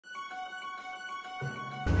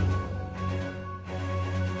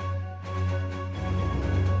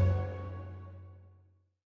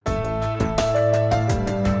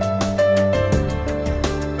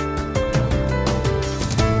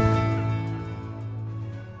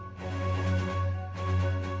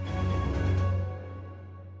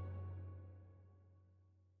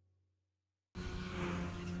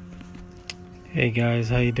Hey guys,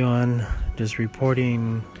 how you doing? Just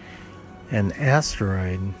reporting an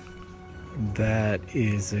asteroid that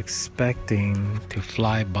is expecting to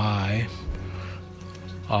fly by.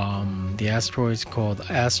 The asteroid is called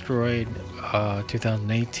Asteroid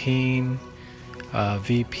 2018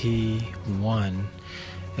 VP1.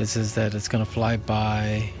 It says that it's going to fly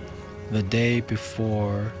by the day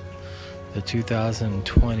before the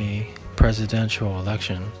 2020 presidential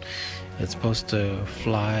election. It's supposed to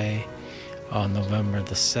fly on November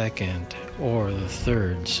the 2nd or the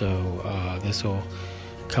 3rd, so this will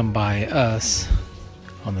come by us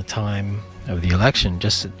on the time of the election,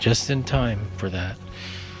 just in time for that.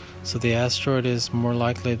 So the asteroid is more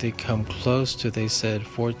likely to come close to, they said,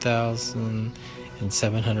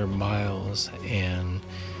 4,700 miles and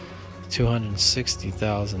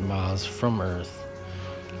 260,000 miles from Earth.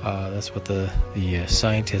 That's what the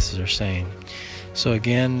scientists are saying. So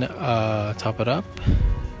again, top it up.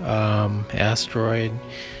 Asteroid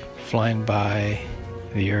flying by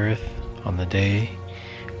the Earth on the day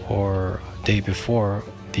or day before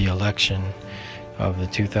the election of the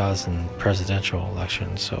 2000 presidential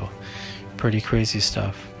election. So pretty crazy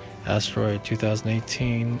stuff. Asteroid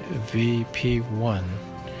 2018 VP1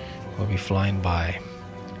 will be flying by.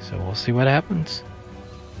 So we'll see what happens.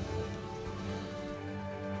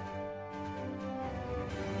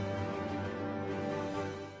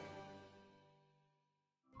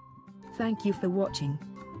 Thank you for watching.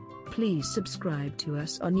 Please subscribe to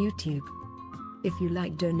us on YouTube. If you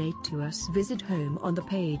like, donate to us, visit home on the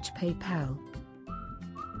page PayPal.